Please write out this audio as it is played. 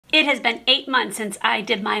It has been 8 months since I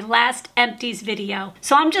did my last empties video.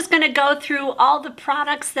 So I'm just gonna go through all the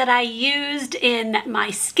products that I used in my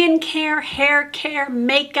skincare, hair care,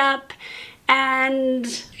 makeup,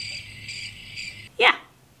 and yeah,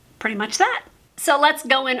 pretty much that. So let's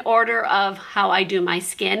go in order of how I do my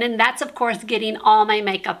skin, and that's of course getting all my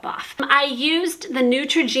makeup off. I used the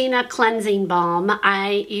Neutrogena Cleansing Balm.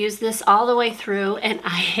 I used this all the way through and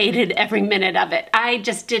I hated every minute of it. I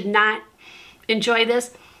just did not enjoy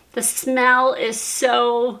this. The smell is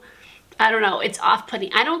so, I don't know, it's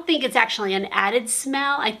off-putting. I don't think it's actually an added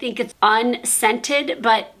smell. I think it's unscented,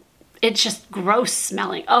 but it's just gross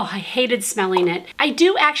smelling. Oh, I hated smelling it. I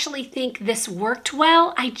do actually think this worked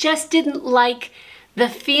well. I just didn't like the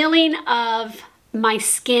feeling of my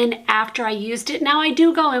skin after I used it. Now I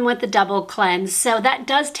do go in with the double cleanse, so that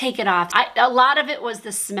does take it off. A lot of it was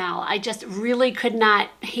the smell. I just really could not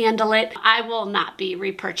handle it. I will not be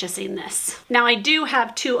repurchasing this. Now I do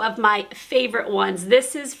have two of my favorite ones.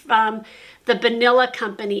 This is from the Vanilla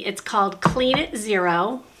Company. It's called Clean It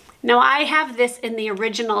Zero. Now I have this in the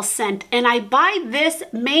original scent, and I buy this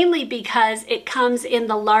mainly because it comes in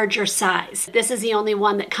the larger size. This is the only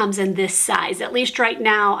one that comes in this size, at least right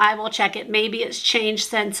now. I will check it. Maybe it's changed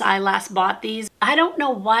since I last bought these. I don't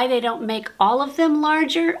know why they don't make all of them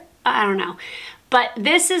larger. I don't know. But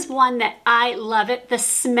this is one that I love it. The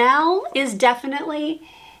smell is definitely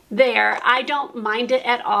there. I don't mind it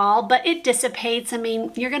at all, but it dissipates. I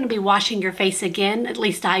mean, you're going to be washing your face again, at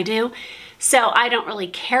least I do. So I don't really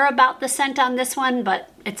care about the scent on this one, but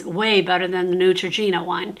it's way better than the Neutrogena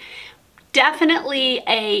one. Definitely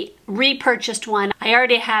a repurchased one. I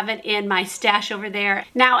already have it in my stash over there.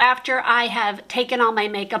 Now, after I have taken all my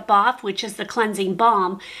makeup off, which is the cleansing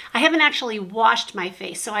balm, I haven't actually washed my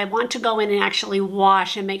face. So I want to go in and actually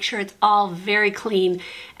wash and make sure it's all very clean.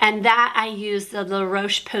 And that I use the La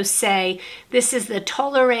Roche-Posay. This is the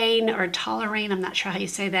Toleriane, I'm not sure how you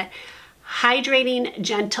say that, Hydrating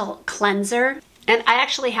Gentle Cleanser. And I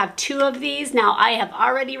actually have two of these. Now I have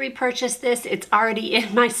already repurchased this. It's already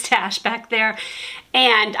in my stash back there.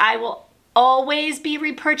 And I will always be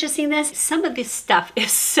repurchasing this. Some of this stuff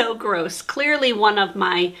is so gross. Clearly one of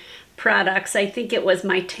my products, I think it was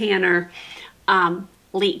my tanner,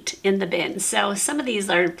 leaked in the bin. So some of these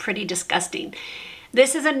are pretty disgusting.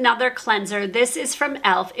 This is another cleanser. This is from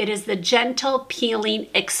e.l.f. It is the Gentle Peeling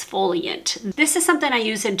Exfoliant. This is something I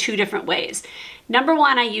use in two different ways. Number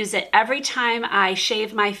one, I use it every time I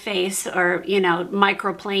shave my face or, you know,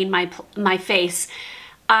 microplane my face.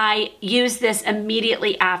 I use this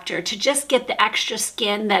immediately after to just get the extra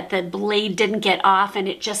skin that the blade didn't get off, and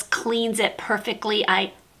it just cleans it perfectly.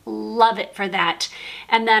 I love it for that.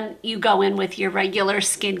 And then you go in with your regular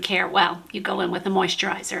skincare. Well, you go in with a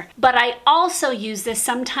moisturizer. But I also use this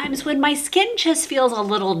sometimes when my skin just feels a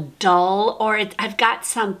little dull, or I've got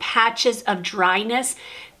some patches of dryness.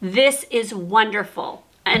 This is wonderful.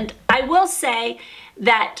 And I will say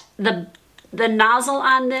that the nozzle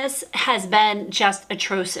on this has been just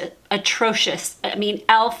atrocious. I mean,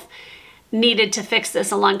 e.l.f. needed to fix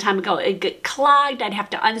this a long time ago. It got clogged. I'd have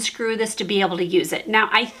to unscrew this to be able to use it. Now,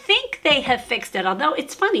 I think they have fixed it, although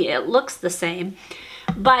it's funny, it looks the same.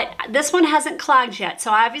 But this one hasn't clogged yet,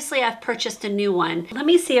 so obviously I've purchased a new one. Let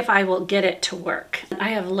me see if I will get it to work. I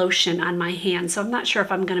have lotion on my hand, so I'm not sure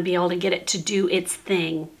if I'm gonna be able to get it to do its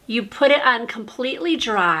thing. You put it on completely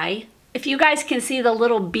dry. If you guys can see the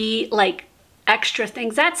little bee, like, extra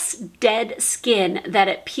things, that's dead skin that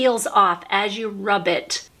it peels off as you rub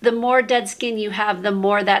it. The more dead skin you have, the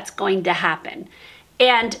more that's going to happen.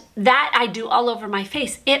 And that I do all over my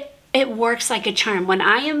face. It works like a charm. When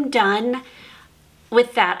I am done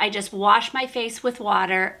with that, I just wash my face with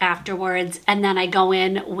water afterwards, and then I go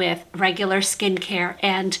in with regular skincare,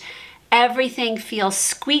 and everything feels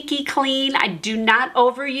squeaky clean. I do not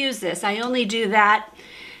overuse this. I only do that,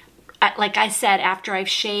 like I said, after I've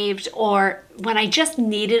shaved, or when I just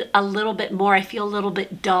need it a little bit more, I feel a little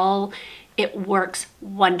bit dull. It works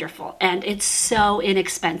wonderful, and it's so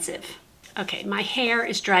inexpensive. Okay, my hair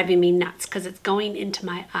is driving me nuts because it's going into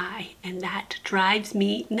my eye, and that drives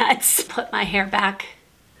me nuts. Put my hair back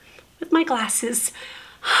with my glasses.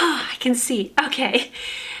 I can see. Okay.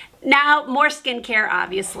 Now, more skincare,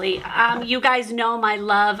 obviously. You guys know my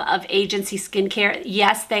love of Agency Skincare.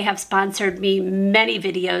 Yes, they have sponsored me many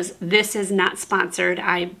videos. This is not sponsored.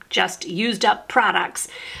 I just used up products.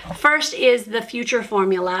 First is the Future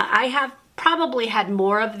Formula. I have probably had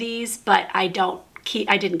more of these, but I didn't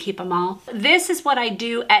keep them all. This is what I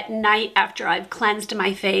do at night after I've cleansed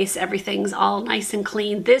my face. Everything's all nice and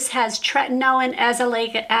clean. This has tretinoin,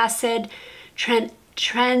 azelaic acid,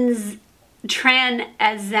 tranexamic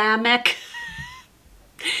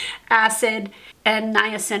acid, and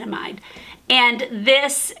niacinamide. And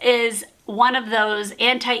this is one of those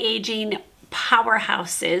anti-aging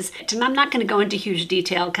powerhouses. And I'm not going to go into huge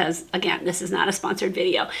detail because, again, this is not a sponsored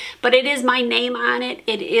video, but it is my name on it.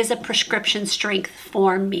 It is a prescription strength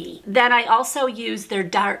for me. Then I also use their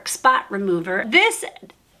dark spot remover. This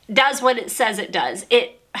does what it says it does.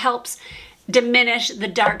 It helps diminish the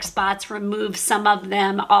dark spots, remove some of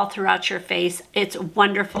them all throughout your face. It's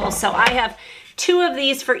wonderful. So I have 2 of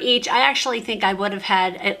these for each. I actually think I would have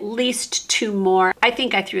had at least 2 more. I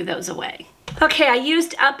think I threw those away. Okay, I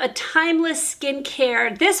used up a Timeless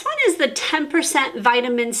skincare. This one is the 10%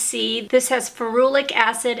 vitamin C. This has ferulic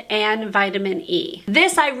acid and vitamin E.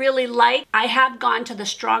 This I really like. I have gone to the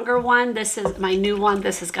stronger one. This is my new one.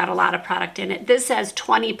 This has got a lot of product in it. This has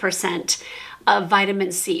 20% of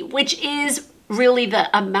vitamin C, which is really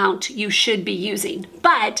the amount you should be using.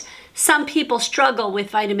 But some people struggle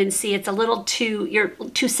with vitamin C. It's a little you're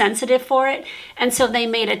too sensitive for it. And so they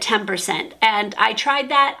made it 10%. And I tried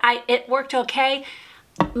that. It worked okay.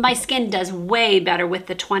 My skin does way better with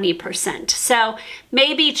the 20%. So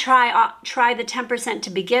maybe try the 10% to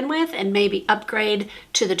begin with and maybe upgrade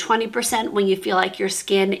to the 20% when you feel like your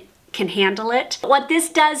skin can handle it. What this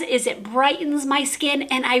does is it brightens my skin,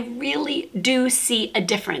 and I really do see a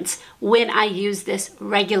difference when I use this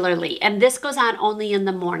regularly. And this goes on only in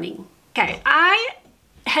the morning. Okay, I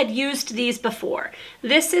had used these before.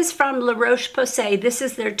 This is from La Roche-Posay. This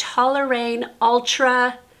is their Toleriane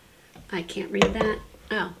Ultra, I can't read that.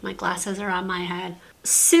 Oh, my glasses are on my head.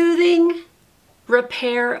 Soothing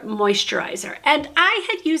Repair Moisturizer. And I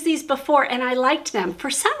had used these before and I liked them. For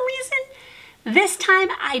some reason, this time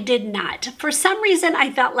I did not. For some reason,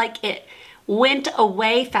 I felt like it went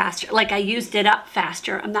away faster, like I used it up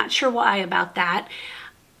faster. I'm not sure why about that.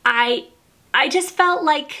 I just felt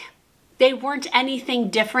like they weren't anything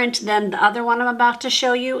different than the other one I'm about to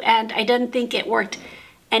show you, and I didn't think it worked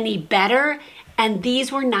any better. And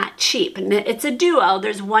these were not cheap. And it's a duo.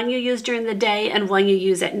 There's one you use during the day and one you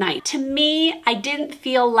use at night. To me, I didn't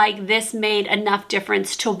feel like this made enough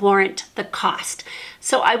difference to warrant the cost.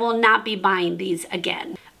 So I will not be buying these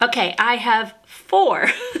again. Okay, I have 4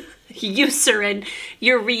 Eucerin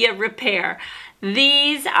Urea Repair.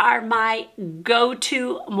 These are my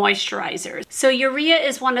go-to moisturizers. So Urea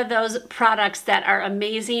is one of those products that are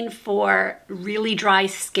amazing for really dry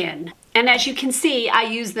skin. And as you can see, I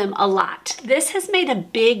use them a lot. This has made a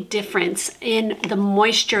big difference in the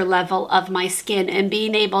moisture level of my skin and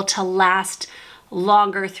being able to last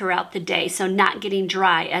longer throughout the day, so not getting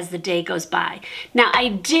dry as the day goes by. Now I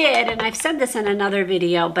did, and I've said this in another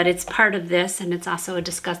video, but it's part of this and it's also a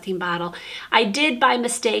disgusting bottle. I did by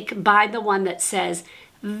mistake buy the one that says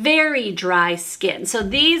very dry skin. So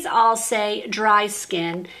these all say dry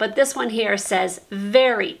skin, but this one here says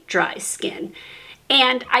very dry skin.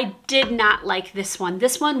 And I did not like this one.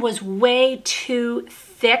 This one was way too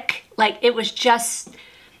thick. Like it was just,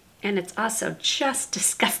 and it's also just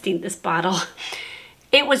disgusting, this bottle.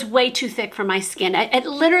 It was way too thick for my skin. It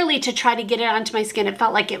literally, to try to get it onto my skin, it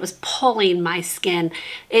felt like it was pulling my skin.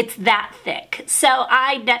 It's that thick. So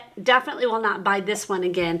I definitely will not buy this one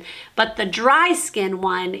again. But the dry skin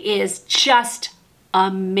one is just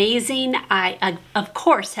amazing. I of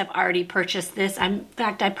course have already purchased this. In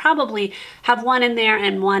fact, I probably have one in there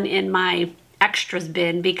and one in my extras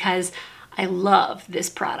bin because I love this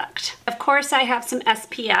product. Of course, I have some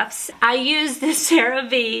SPFs. I use the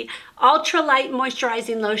CeraVe Ultralight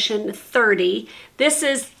Moisturizing Lotion 30. This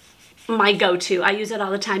is my go-to. I use it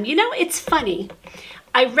all the time. You know, it's funny.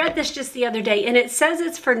 I read this just the other day and it says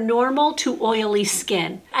it's for normal to oily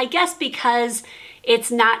skin. I guess because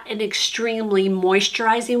it's not an extremely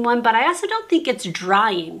moisturizing one, but I also don't think it's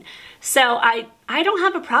drying. So I don't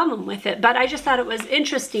have a problem with it, but I just thought it was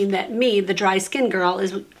interesting that me, the dry skin girl,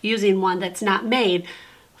 is using one that's not made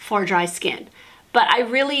for dry skin. But I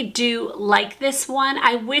really do like this one.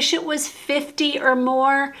 I wish it was 50 or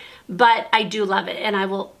more, but I do love it, and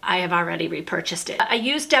I have already repurchased it. I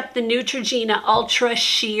used up the Neutrogena Ultra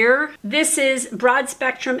Sheer. This is broad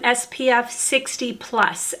spectrum SPF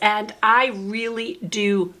 60+, and I really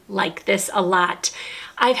do like this a lot.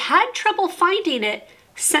 I've had trouble finding it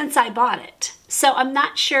since I bought it, so I'm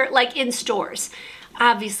not sure, like in stores.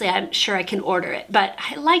 Obviously, I'm sure I can order it, but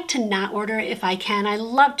I like to not order it if I can. I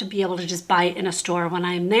love to be able to just buy it in a store when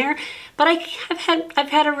I'm there, but I've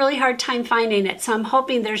had a really hard time finding it, so I'm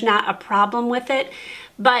hoping there's not a problem with it,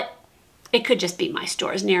 but it could just be my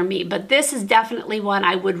stores near me. But this is definitely one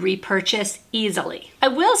I would repurchase easily. I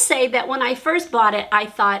will say that when I first bought it, I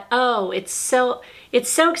thought, oh, it's so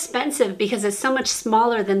expensive because it's so much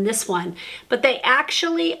smaller than this one, but they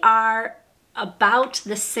actually are about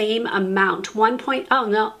the same amount. Oh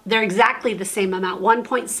no, they're exactly the same amount,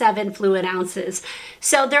 1.7 fluid ounces.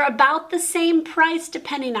 So they're about the same price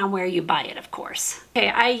depending on where you buy it, of course. Okay,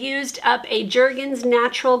 I used up a Jergens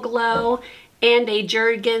Natural Glow and a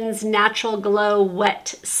Jergens Natural Glow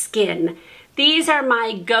Wet Skin. These are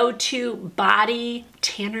my go-to body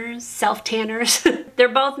tanners, self-tanners. They're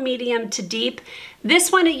both medium to deep.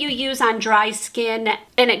 This one you use on dry skin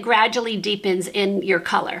and it gradually deepens in your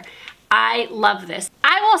color. I love this.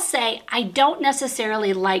 I will say I don't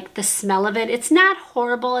necessarily like the smell of it. It's not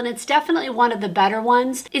horrible and it's definitely one of the better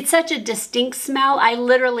ones. It's such a distinct smell. I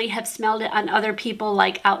literally have smelled it on other people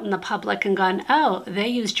like out in the public and gone, oh, they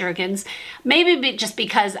use Jergens. Maybe just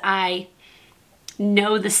because I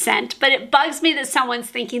know the scent, but it bugs me that someone's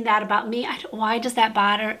thinking that about me. Why does that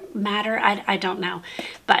matter? I don't know.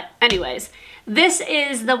 But anyways, this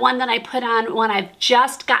is the one that I put on when I've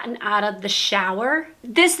just gotten out of the shower.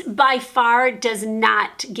 This by far does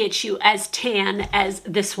not get you as tan as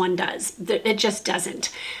this one does. It just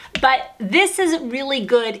doesn't. But this is really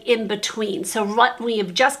good in between. So when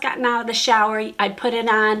you've just gotten out of the shower, I put it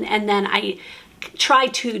on and then I try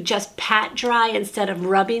to just pat dry instead of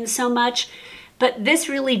rubbing so much. But this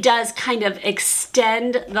really does kind of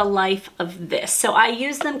extend the life of this. So I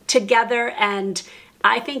use them together and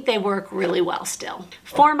I think they work really well still.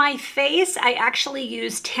 For my face, I actually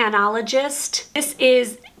use Tanologist. This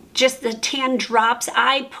is just the tan drops.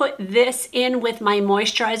 I put this in with my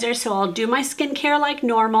moisturizer, so I'll do my skincare like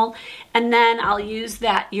normal, and then I'll use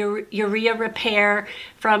that Urea Repair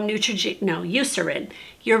from Eucerin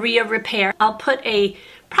Urea Repair. I'll put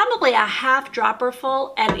probably a half dropper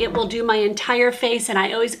full, and it will do my entire face, and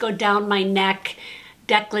I always go down my neck,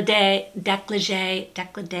 décolleté,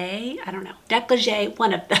 I don't know, décolleté,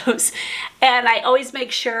 one of those. And I always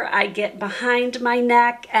make sure I get behind my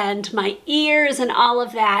neck and my ears and all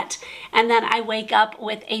of that. And then I wake up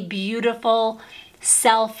with a beautiful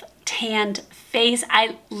self-tanned face.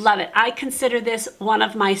 I love it. I consider this one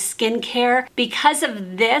of my skincare. Because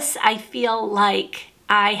of this, I feel like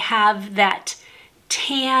I have that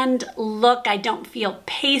tanned look. I don't feel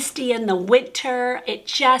pasty in the winter. It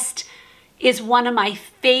just is one of my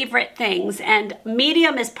favorite things, and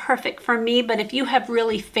medium is perfect for me, but if you have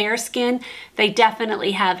really fair skin, they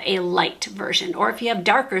definitely have a light version, or if you have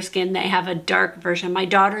darker skin, they have a dark version. My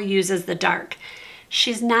daughter uses the dark.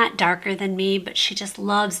 She's not darker than me, but she just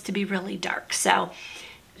loves to be really dark, so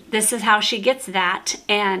this is how she gets that,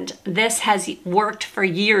 and this has worked for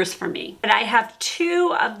years for me. But I have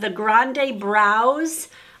two of the Grande Brows.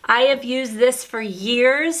 I have used this for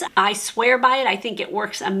years. I swear by it. I think it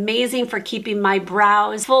works amazing for keeping my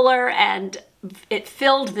brows fuller and it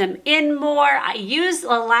filled them in more. I used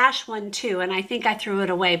the lash one too, and I think I threw it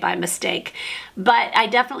away by mistake, but I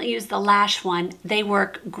definitely used the lash one. They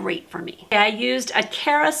work great for me. I used a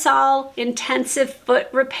Kerasol Intensive Foot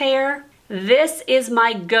Repair. This is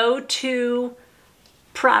my go-to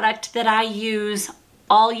product that I use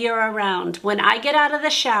all year around. When I get out of the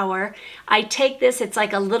shower, I take this, it's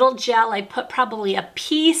like a little gel. I put probably a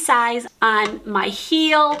pea size on my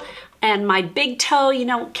heel and my big toe, you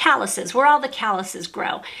know, calluses, where all the calluses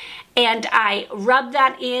grow. And I rub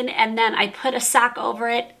that in and then I put a sock over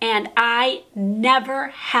it, and I never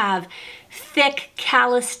have thick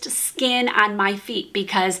calloused skin on my feet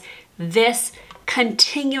because this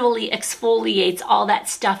continually exfoliates all that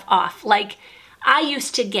stuff off. Like, I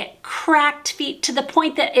used to get cracked feet to the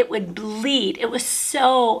point that it would bleed. It was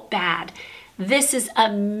so bad. This is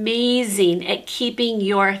amazing at keeping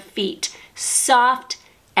your feet soft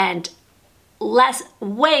and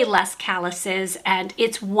way less calluses, and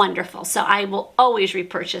it's wonderful. So I will always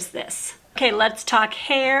repurchase this. Okay, let's talk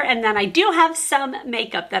hair, and then I do have some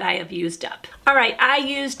makeup that I have used up. All right, I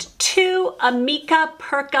used two Amika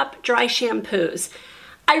Perk Up Dry Shampoos.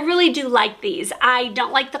 I really do like these. I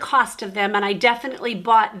don't like the cost of them, and I definitely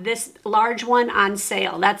bought this large one on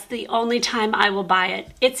sale. That's the only time I will buy it.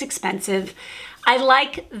 It's expensive. I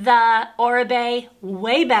like the Oribe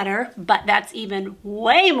way better, but that's even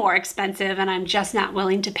way more expensive, and I'm just not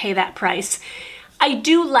willing to pay that price. I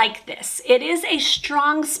do like this. It is a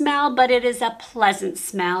strong smell, but it is a pleasant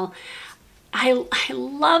smell. I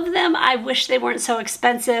love them. I wish they weren't so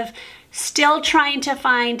expensive. Still trying to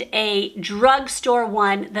find a drugstore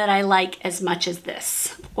one that I like as much as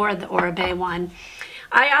this, or the Oribe one.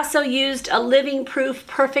 I also used a Living Proof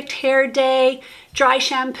Perfect Hair Day dry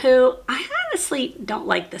shampoo. I honestly don't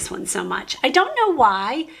like this one so much. I don't know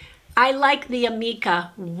why. I like the Amika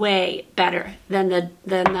way better than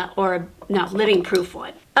the Living Proof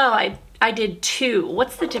one. Oh, I did two.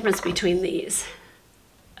 What's the difference between these?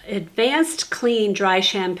 Advanced Clean Dry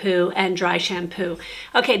Shampoo and Dry Shampoo.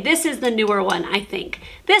 Okay, this is the newer one, I think.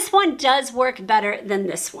 This one does work better than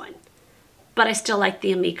this one, but I still like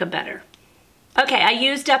the Amika better. Okay, I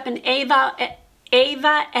used up an Ava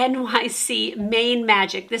NYC Main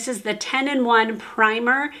Magic. This is the 10-in-1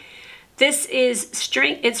 primer. This is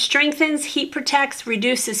it strengthens, heat protects,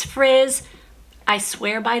 reduces frizz. I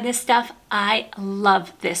swear by this stuff. I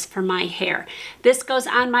love this for my hair. This goes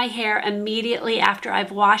on my hair immediately after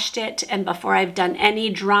I've washed it and before I've done any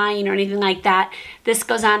drying or anything like that. This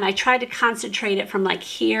goes on. I try to concentrate it from like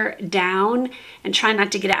here down and try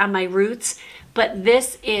not to get it on my roots. But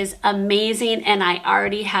this is amazing, and I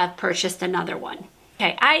already have purchased another one.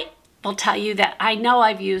 Okay, I will tell you that I know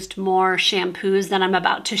I've used more shampoos than I'm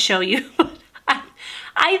about to show you.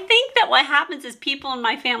 I think that what happens is people in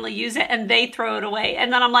my family use it and they throw it away.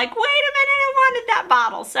 And then I'm like, wait a minute, I wanted that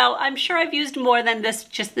bottle. So I'm sure I've used more than this,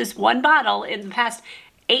 just this one bottle in the past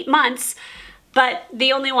 8 months. But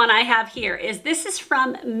the only one I have here this is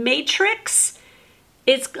from Matrix.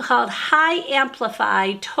 It's called High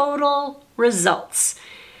Amplify Total Results.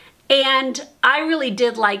 And I really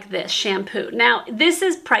did like this shampoo. Now, this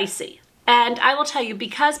is pricey. And I will tell you,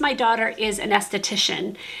 because my daughter is an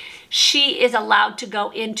esthetician, she is allowed to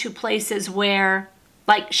go into places where,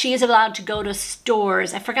 like, she is allowed to go to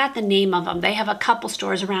stores. I forgot the name of them. They have a couple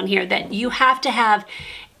stores around here that you have to have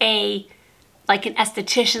like an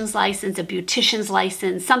esthetician's license, a beautician's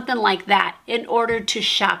license, something like that in order to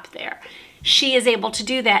shop there. She is able to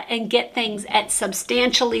do that and get things at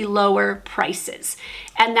substantially lower prices.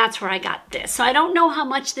 And that's where I got this. So I don't know how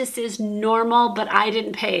much this is normal, but I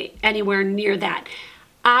didn't pay anywhere near that.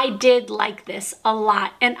 I did like this a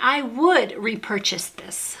lot, and I would repurchase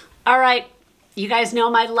this. All right, you guys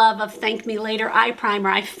know my love of Thank Me Later eye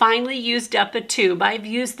primer. I finally used up a tube. I've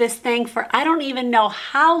used this thing for I don't even know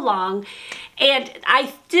how long, and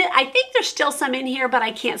I think there's still some in here, but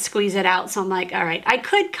I can't squeeze it out. So I'm like, all right, I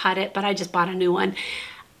could cut it, but I just bought a new one.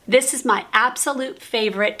 This is my absolute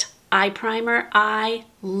favorite eye primer. I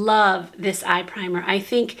love this eye primer. I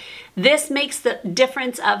think this makes the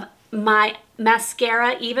difference of my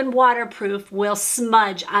mascara, even waterproof, will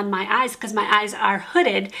smudge on my eyes because my eyes are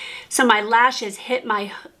hooded, so my lashes hit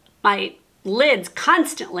my lids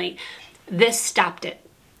constantly. This stopped it.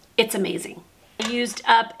 It's amazing. I used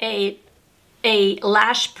up a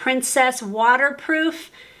Lash Princess waterproof.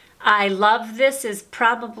 I love this. Is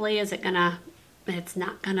probably, is it gonna, it's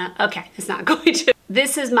not gonna, okay, it's not going to.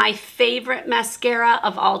 This is my favorite mascara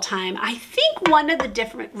of all time. I think one of the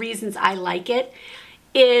different reasons I like it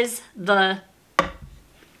is the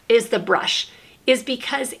brush, is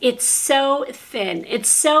because it's so thin. It's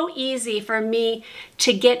so easy for me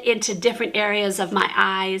to get into different areas of my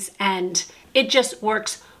eyes, and it just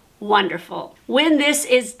works wonderful. When this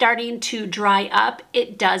is starting to dry up,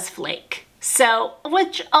 it does flake. So,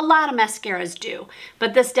 which a lot of mascaras do,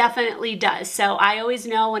 but this definitely does. So I always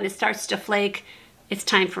know when it starts to flake, it's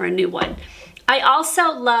time for a new one. I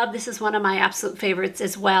also love, this is one of my absolute favorites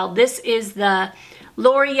as well. This is the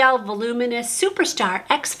L'Oreal Voluminous Superstar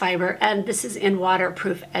X Fiber, and this is in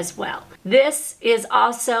waterproof as well. This is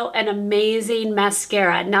also an amazing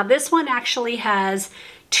mascara. Now this one actually has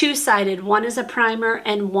two-sided. One is a primer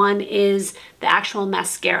and one is the actual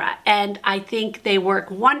mascara, and I think they work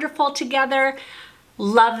wonderful together.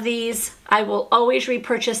 Love these. I will always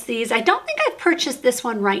repurchase these. I don't think I've purchased this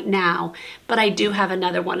one right now, but I do have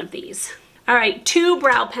another one of these. All right, two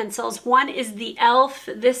brow pencils. One is the e.l.f.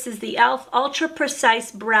 This is the e.l.f. Ultra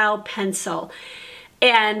Precise Brow Pencil.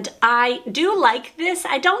 And I do like this.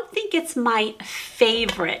 I don't think it's my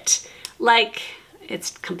favorite. Like,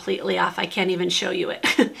 it's completely off. I can't even show you it.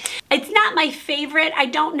 It's not my favorite. I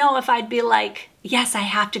don't know if I'd be like, yes, I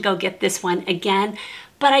have to go get this one again.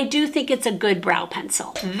 But I do think it's a good brow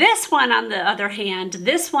pencil. This one, on the other hand,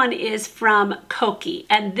 this one is from Kokie.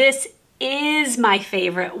 And this is my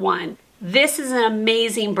favorite one. This is an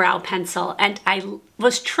amazing brow pencil, and I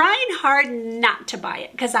was trying hard not to buy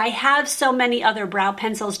it because I have so many other brow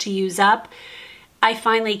pencils to use up. I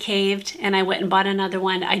finally caved and I went and bought another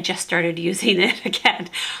one. I just started using it again.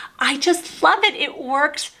 I just love it. It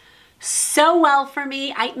works so well for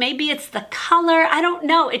me. Maybe it's the color. I don't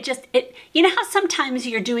know. You know how sometimes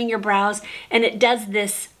you're doing your brows and it does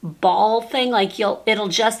this ball thing, like it'll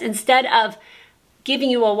just, instead of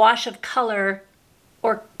giving you a wash of color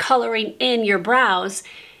or coloring in your brows,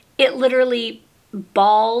 it literally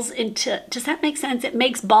balls into, does that make sense? It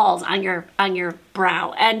makes balls on your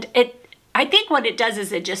brow. And I think what it does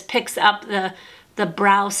is it just picks up the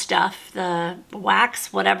brow stuff, the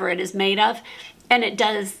wax, whatever it is made of, and it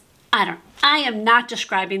does, I am not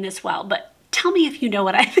describing this well, but tell me if you know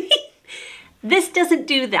what I mean. This doesn't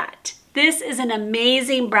do that. This is an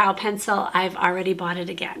amazing brow pencil. I've already bought it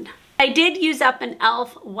again. I did use up an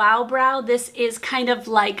e.l.f. Wow Brow. This is kind of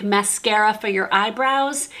like mascara for your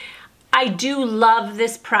eyebrows. I do love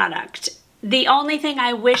this product. The only thing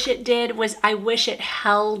I wish it did was I wish it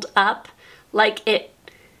held up, like it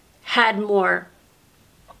had more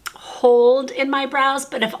hold in my brows.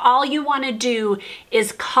 But if all you want to do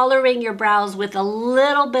is coloring your brows with a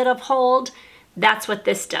little bit of hold, that's what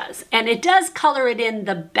this does. And it does color it in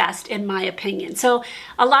the best, in my opinion. So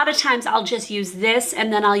a lot of times I'll just use this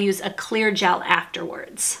and then I'll use a clear gel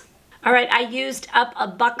afterwards. All right, I used up a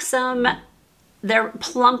Buxom, their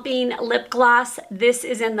plumping lip gloss. This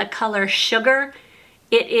is in the color Sugar.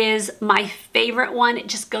 It is my favorite one. It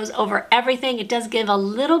just goes over everything. It does give a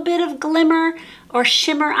little bit of glimmer or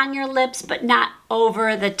shimmer on your lips, but not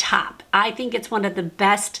over the top. I think it's one of the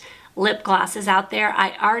best lip glosses out there.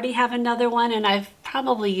 I already have another one and I've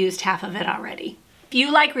probably used half of it already. If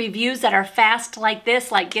you like reviews that are fast like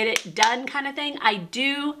this, like get it done kind of thing, I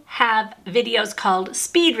do have videos called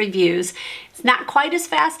speed reviews. It's not quite as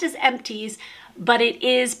fast as Empties, but it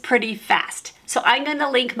is pretty fast. So I'm going to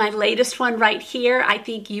link my latest one right here. I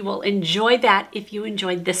think you will enjoy that if you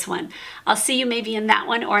enjoyed this one. I'll see you maybe in that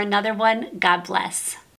one or another one. God bless.